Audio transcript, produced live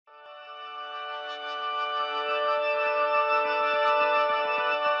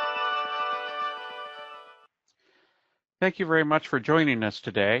Thank you very much for joining us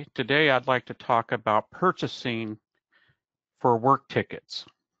today. Today I'd like to talk about purchasing for work tickets.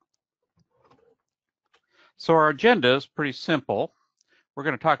 So our agenda is pretty simple. We're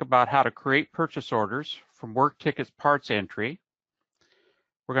going to talk about how to create purchase orders from work tickets parts entry.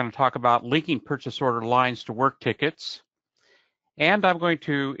 We're going to talk about linking purchase order lines to work tickets. And I'm going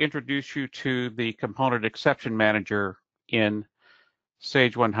to introduce you to the component exception manager in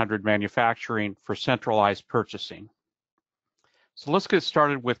Sage 100 Manufacturing for centralized purchasing. So let's get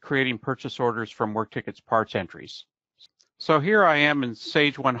started with creating purchase orders from work tickets parts entries. So here I am in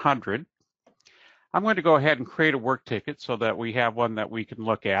Sage 100. I'm going to go ahead and create a work ticket so that we have one that we can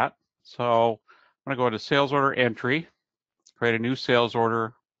look at. So I'm going to go into sales order entry, create a new sales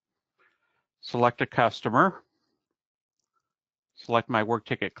order, select a customer, select my work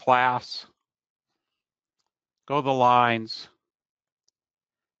ticket class, go to the lines,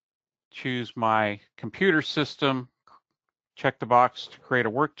 choose my computer system, check the box to create a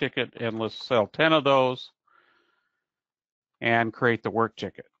work ticket, and let's sell 10 of those and create the work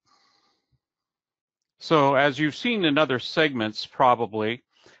ticket. So as you've seen in other segments probably,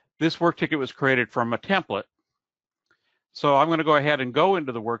 this work ticket was created from a template. So I'm going to go ahead and go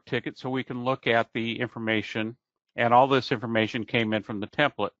into the work ticket so we can look at the information, and all this information came in from the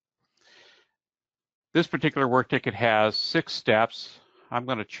template. This particular work ticket has 6 steps. I'm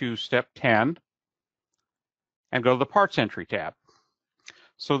going to choose step 10 and go to the parts entry tab.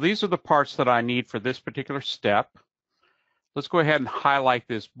 So these are the parts that I need for this particular step. Let's go ahead and highlight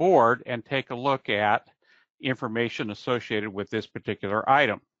this board and take a look at information associated with this particular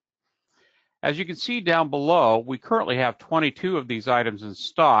item. As you can see down below, we currently have 22 of these items in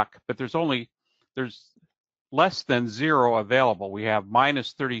stock, but there's less than 0 available. We have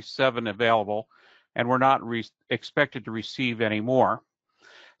minus 37 available, and we're not expected to receive any more.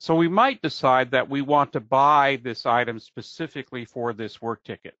 So we might decide that we want to buy this item specifically for this work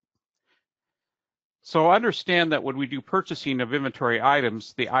ticket. So understand that when we do purchasing of inventory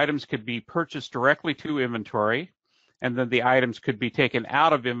items, the items could be purchased directly to inventory, and then the items could be taken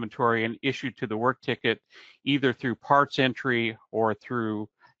out of inventory and issued to the work ticket either through parts entry or through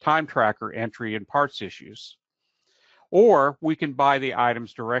time tracker entry in parts issues. Or we can buy the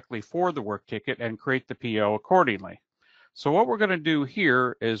items directly for the work ticket and create the PO accordingly. So what we're going to do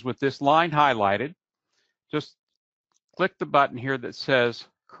here is, with this line highlighted, just click the button here that says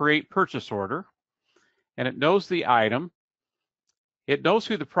Create Purchase Order, and it knows the item. It knows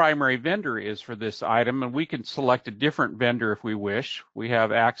who the primary vendor is for this item, and we can select a different vendor if we wish. We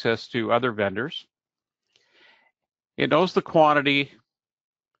have access to other vendors. It knows the quantity.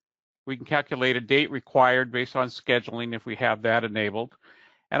 We can calculate a date required based on scheduling if we have that enabled.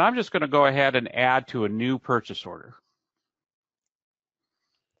 And I'm just going to go ahead and add to a new purchase order.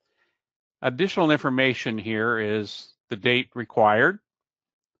 Additional information here is the date required.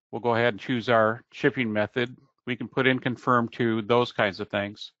 We'll go ahead and choose our shipping method. We can put in confirm to, those kinds of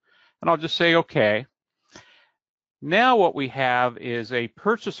things. And I'll just say okay. Now what we have is a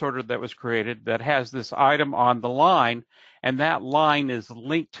purchase order that was created that has this item on the line, and that line is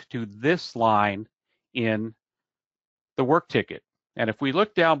linked to this line in the work ticket. And if we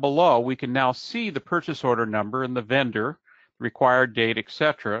look down below, we can now see the purchase order number and the vendor, required date,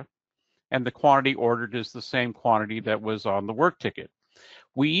 etc. And the quantity ordered is the same quantity that was on the work ticket.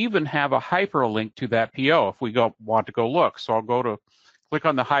 We even have a hyperlink to that PO if we want to go look. So I'll click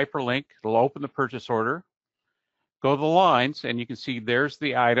on the hyperlink. It'll open the purchase order. Go to the lines, and you can see there's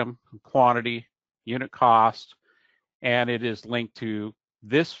the item, quantity, unit cost, and it is linked to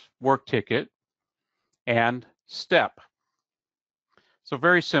this work ticket and step. So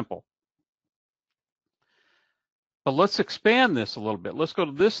very simple. But let's expand this a little bit. Let's go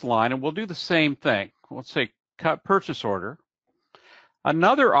to this line, and we'll do the same thing. Let's say cut purchase order.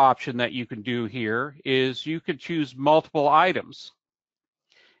 Another option that you can do here is you could choose multiple items,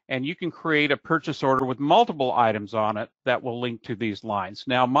 and you can create a purchase order with multiple items on it that will link to these lines.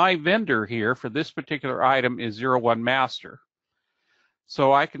 Now, my vendor here for this particular item is 01 Master.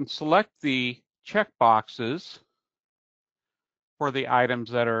 So I can select the check boxes for the items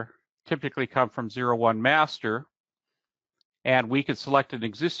that are typically come from 01 Master, and we could select an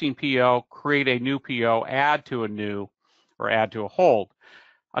existing PO, create a new PO, add to a new, or add to a hold.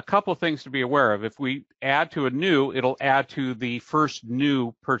 A couple of things to be aware of. If we add to a new, it'll add to the first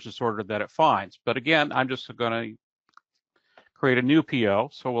new purchase order that it finds. But again, I'm just going to create a new PO,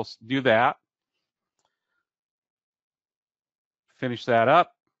 so we'll do that. Finish that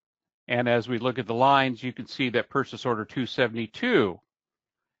up. And as we look at the lines, you can see that purchase order 272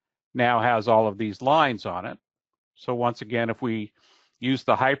 now has all of these lines on it. So once again, if we use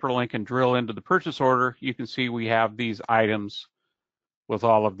the hyperlink and drill into the purchase order, you can see we have these items with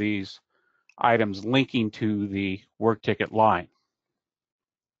all of these items linking to the work ticket line.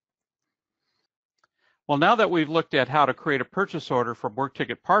 Well, now that we've looked at how to create a purchase order for work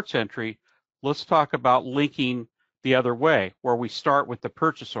ticket parts entry, let's talk about linking the other way, where we start with the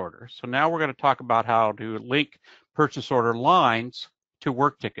purchase order. So now we're going to talk about how to link purchase order lines to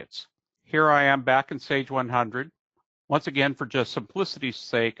work tickets. Here I am back in Sage 100. Once again, for just simplicity's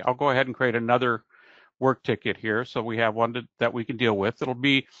sake, I'll go ahead and create another work ticket here. So we have one that we can deal with. It'll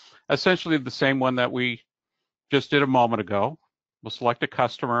be essentially the same one that we just did a moment ago. We'll select a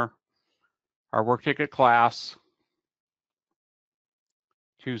customer, our work ticket class,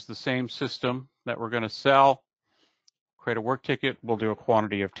 choose the same system that we're going to sell, create a work ticket. We'll do a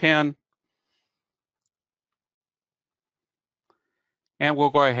quantity of 10. And we'll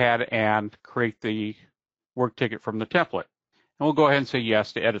go ahead and create the work ticket from the template. And we'll go ahead and say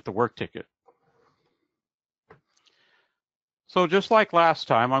yes to edit the work ticket. So just like last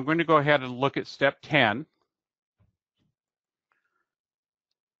time, I'm going to go ahead and look at step 10.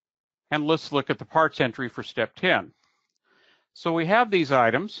 And let's look at the parts entry for step 10. So we have these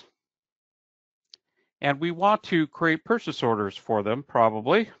items, and we want to create purchase orders for them,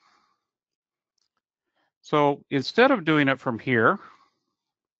 probably. So instead of doing it from here,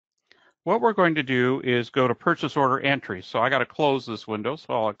 what we're going to do is go to purchase order entry. So I got to close this window, so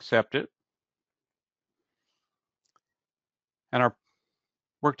I'll accept it. And our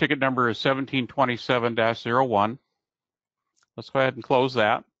work ticket number is 1727-01. Let's go ahead and close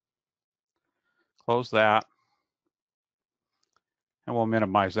that. Close that. And we'll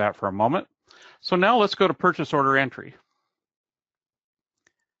minimize that for a moment. So now let's go to purchase order entry.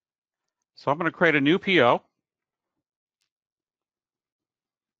 So I'm going to create a new PO.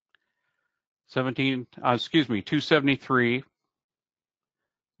 273.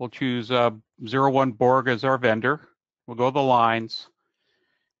 We'll choose 01 Borg as our vendor. We'll go to the lines.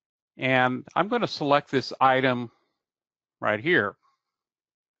 And I'm going to select this item right here.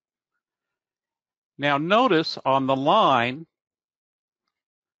 Now notice on the line,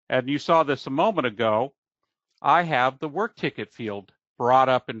 and you saw this a moment ago, I have the work ticket field brought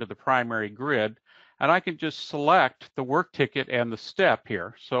up into the primary grid, and I can just select the work ticket and the step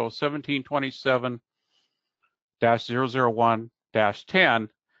here. So 1727-001-10, and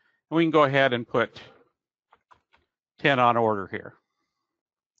we can go ahead and put 10 on order here.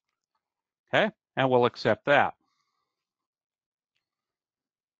 Okay, and we'll accept that.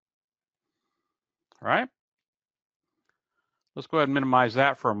 All right. Let's go ahead and minimize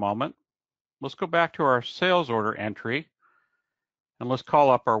that for a moment. Let's go back to our sales order entry, and let's call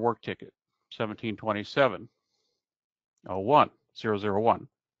up our work ticket, 1727-001.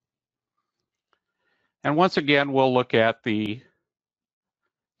 And once again, we'll look at the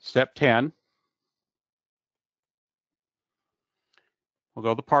step 10. We'll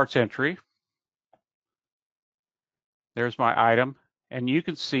go to the parts entry. There's my item, and you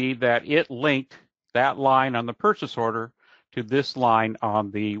can see that it linked that line on the purchase order to this line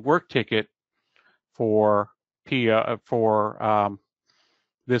on the work ticket for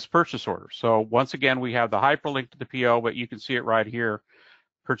this purchase order. So once again, we have the hyperlink to the PO, but you can see it right here,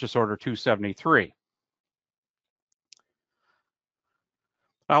 purchase order 273.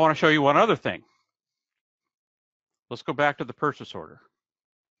 I want to show you one other thing. Let's go back to the purchase order.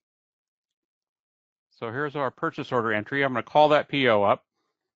 So here's our purchase order entry. I'm going to call that PO up.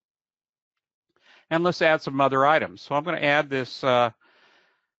 And let's add some other items. So I'm going to add this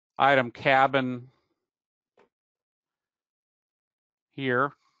item cabin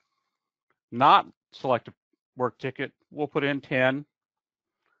here. Not select a work ticket. We'll put in 10.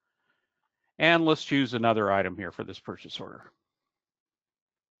 And let's choose another item here for this purchase order.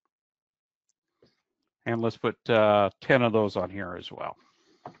 And let's put 10 of those on here as well.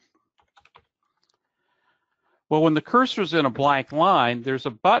 Well, when the cursor is in a blank line, there's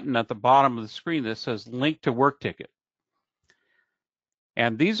a button at the bottom of the screen that says Link to Work Ticket.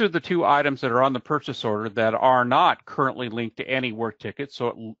 And these are the two items that are on the purchase order that are not currently linked to any work ticket,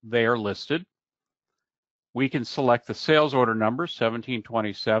 so they are listed. We can select the sales order number,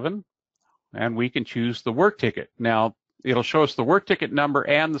 1727, and we can choose the work ticket. Now, it'll show us the work ticket number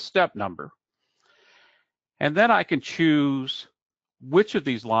and the step number. And then I can choose which of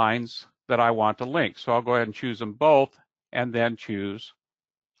these lines that I want to link. So I'll go ahead and choose them both and then choose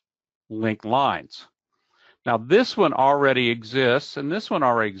link lines. Now this one already exists and this one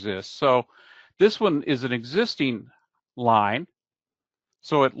already exists. So this one is an existing line.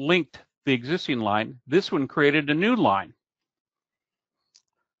 So it linked the existing line. This one created a new line.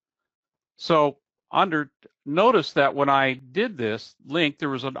 So notice that when I did this link, there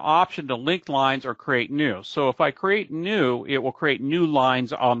was an option to link lines or create new. So if I create new, it will create new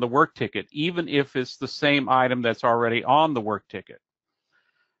lines on the work ticket, even if it's the same item that's already on the work ticket.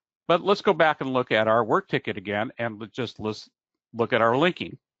 But let's go back and look at our work ticket again, and let's look at our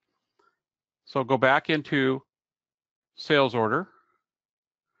linking. So go back into sales order.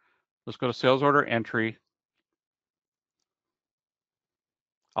 Let's go to sales order entry.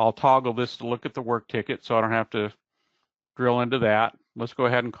 I'll toggle this to look at the work ticket so I don't have to drill into that. Let's go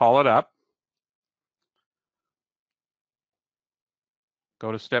ahead and call it up.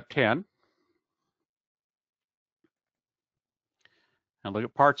 Go to step 10 and look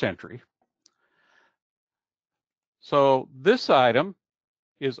at parts entry. So this item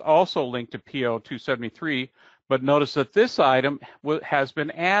is also linked to PO 273, but notice that this item has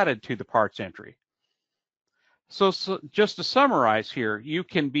been added to the parts entry. So just to summarize here, you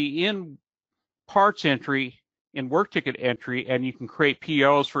can be in parts entry, in work ticket entry, and you can create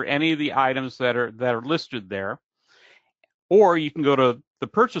POs for any of the items that are listed there. Or you can go to the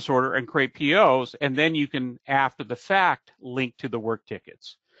purchase order and create POs, and then you can, after the fact, link to the work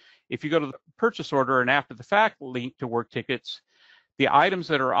tickets. If you go to the purchase order and after the fact link to work tickets, the items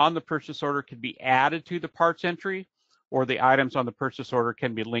that are on the purchase order can be added to the parts entry, or the items on the purchase order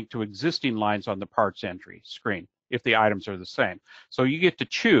can be linked to existing lines on the parts entry screen if the items are the same. So you get to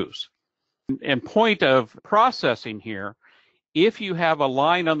choose. And point of processing here, if you have a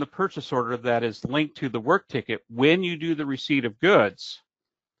line on the purchase order that is linked to the work ticket, when you do the receipt of goods,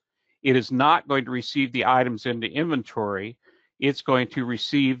 it is not going to receive the items into inventory. It's going to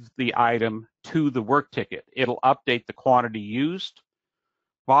receive the item to the work ticket. It'll update the quantity used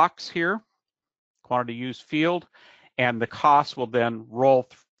box here, quantity used field, and the cost will then roll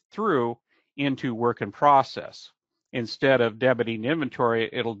through into work in process. Instead of debiting inventory,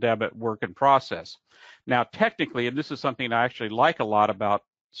 it'll debit work in process. Now, technically, and this is something I actually like a lot about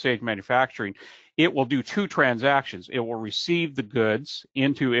Sage Manufacturing, it will do two transactions. It will receive the goods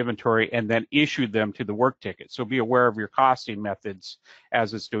into inventory and then issue them to the work ticket. So be aware of your costing methods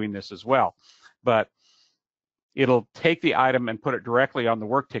as it's doing this as well. But it'll take the item and put it directly on the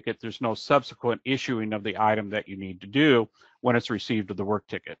work ticket. There's no subsequent issuing of the item that you need to do when it's received to the work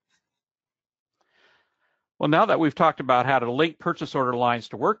ticket. Well, now that we've talked about how to link purchase order lines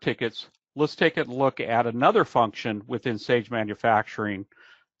to work tickets, let's take a look at another function within Sage Manufacturing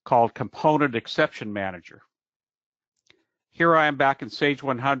called Component Exception Manager. Here I am back in Sage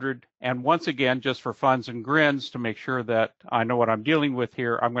 100, and once again, just for funs and grins, to make sure that I know what I'm dealing with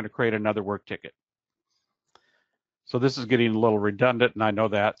here, I'm going to create another work ticket. So this is getting a little redundant, and I know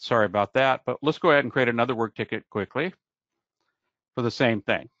that. Sorry about that, but let's go ahead and create another work ticket quickly for the same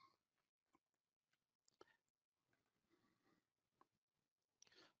thing.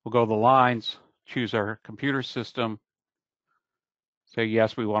 We'll go to the lines, choose our computer system, say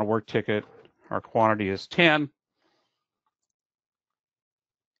yes, we want a work ticket. Our quantity is 10.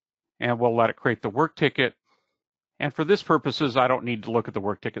 And we'll let it create the work ticket. And for this purposes, I don't need to look at the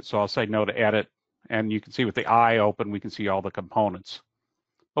work ticket, so I'll say no to edit. And you can see with the eye open, we can see all the components.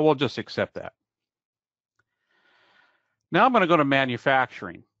 But we'll just accept that. Now I'm going to go to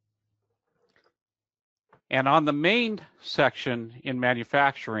manufacturing. And on the main section in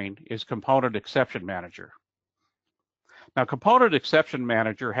manufacturing is Component Exception Manager. Now, Component Exception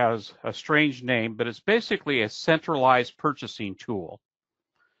Manager has a strange name, but it's basically a centralized purchasing tool.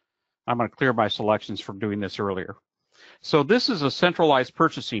 I'm going to clear my selections from doing this earlier. So this is a centralized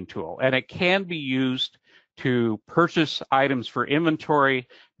purchasing tool, and it can be used to purchase items for inventory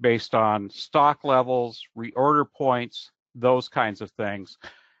based on stock levels, reorder points, those kinds of things.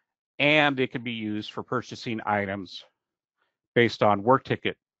 And it can be used for purchasing items based on work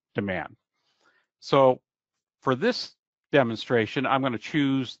ticket demand. So for this demonstration, I'm going to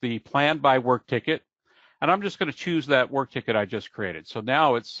choose the planned by work ticket, and I'm just going to choose that work ticket I just created. So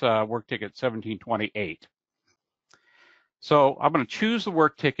now it's work ticket 1728. So I'm going to choose the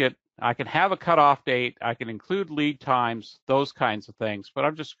work ticket. I can have a cutoff date. I can include lead times, those kinds of things, but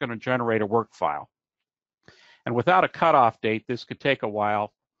I'm just going to generate a work file. And without a cutoff date, this could take a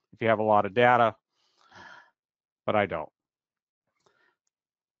while if you have a lot of data, but I don't.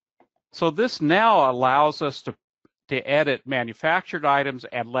 So this now allows us to edit manufactured items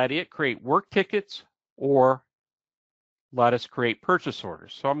and let it create work tickets or let us create purchase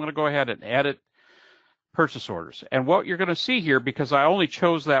orders. So I'm going to go ahead and edit purchase orders. And what you're going to see here, because I only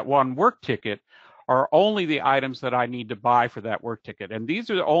chose that one work ticket, are only the items that I need to buy for that work ticket. And these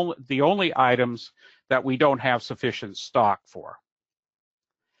are the only items that we don't have sufficient stock for.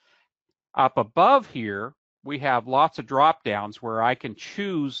 Up above here, we have lots of drop downs where I can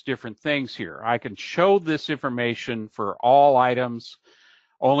choose different things here. I can show this information for all items,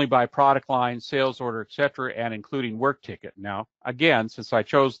 only by product line, sales order, etc., and including work ticket. Now, again, since I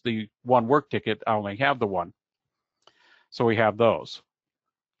chose the one work ticket, I only have the one. So we have those.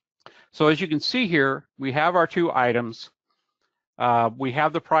 So as you can see here, we have our two items. We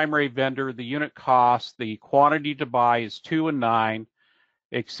have the primary vendor, the unit cost, the quantity to buy is 2 and 9,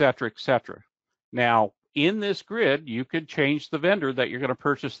 etc., etc. Now, in this grid, you could change the vendor that you're going to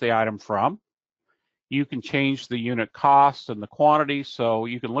purchase the item from. You can change the unit cost and the quantity, so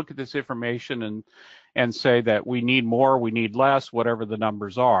you can look at this information and say that we need more, we need less, whatever the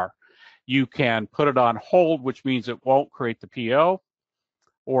numbers are. You can put it on hold, which means it won't create the PO,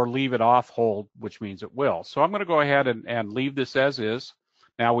 or leave it off hold, which means it will. So I'm going to go ahead and leave this as is.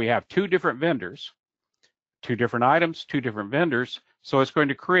 Now we have two different vendors, two different items, two different vendors, so it's going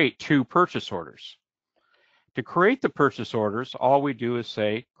to create two purchase orders. To create the purchase orders, all we do is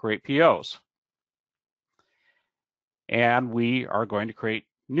say create POs. And we are going to create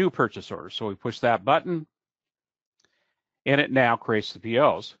new purchase orders. So we push that button, and it now creates the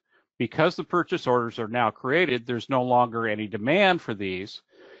POs. Because the purchase orders are now created, there's no longer any demand for these,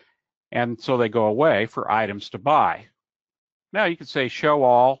 and so they go away for items to buy. Now you could say show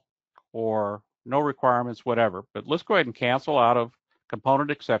all or no requirements, whatever, but let's go ahead and cancel out of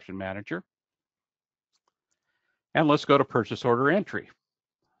Component Exception Manager. And let's go to Purchase Order Entry.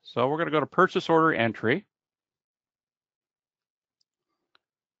 So we're going to go to Purchase Order Entry.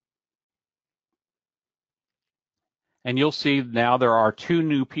 And you'll see now there are two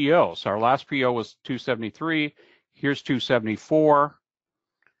new POs. Our last PO was 273. Here's 274.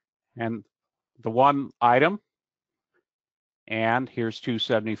 And the one item. And here's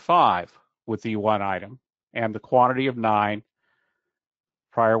 275 with the one item. And the quantity of 9.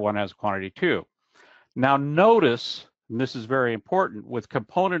 Prior one has quantity 2. Now notice, and this is very important, with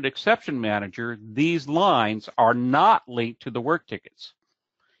Component Exception Manager, these lines are not linked to the work tickets.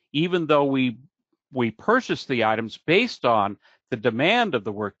 Even though we purchase the items based on the demand of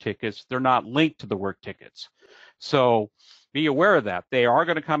the work tickets, they're not linked to the work tickets. So be aware of that. They are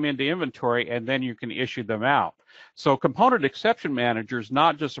going to come into inventory, and then you can issue them out. So Component Exception Manager is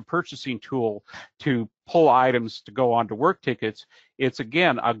not just a purchasing tool to pull items to go onto work tickets. It's,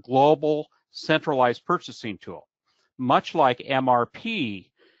 again, a global centralized purchasing tool, much like MRP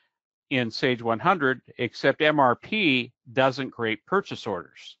in Sage 100, except MRP doesn't create purchase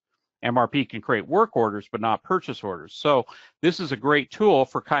orders. MRP can create work orders, but not purchase orders. So this is a great tool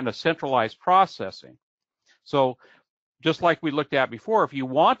for kind of centralized processing. So just like we looked at before, if you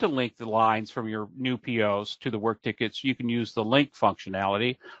want to link the lines from your new POs to the work tickets, you can use the link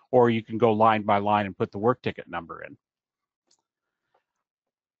functionality, or you can go line by line and put the work ticket number in.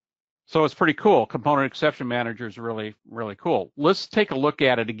 So it's pretty cool. Component Exception Manager is really, really cool. Let's take a look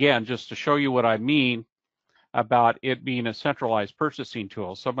at it again just to show you what I mean about it being a centralized purchasing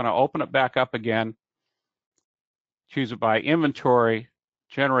tool. So I'm going to open it back up again, choose it by inventory,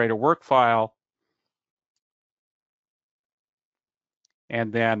 generate a work file,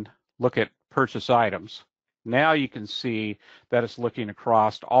 and then look at purchase items. Now you can see that it's looking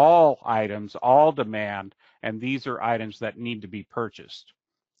across all items, all demand, and these are items that need to be purchased.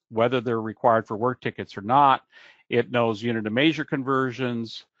 Whether they're required for work tickets or not, it knows unit to measure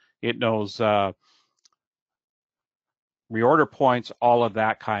conversions, it knows reorder points, all of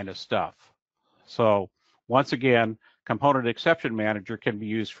that kind of stuff. So once again, Component Exception Manager can be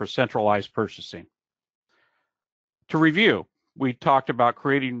used for centralized purchasing. To review, we talked about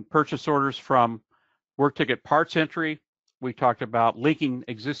creating purchase orders from work ticket parts entry. We talked about linking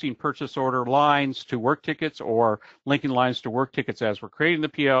existing purchase order lines to work tickets, or linking lines to work tickets as we're creating the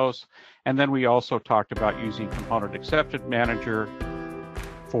POs. And then we also talked about using Component Exception Manager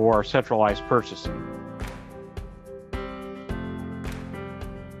for centralized purchasing.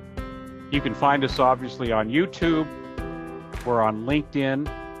 You can find us obviously on YouTube. We're on LinkedIn.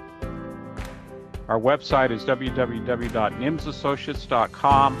 Our website is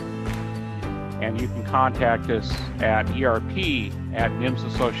www.nimsassociates.com. And you can contact us at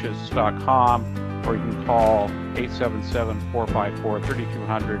erp@nimsassociates.com, or you can call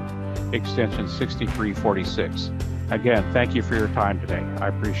 877-454-3200, extension 6346. Again, thank you for your time today. I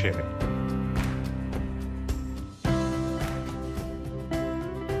appreciate it.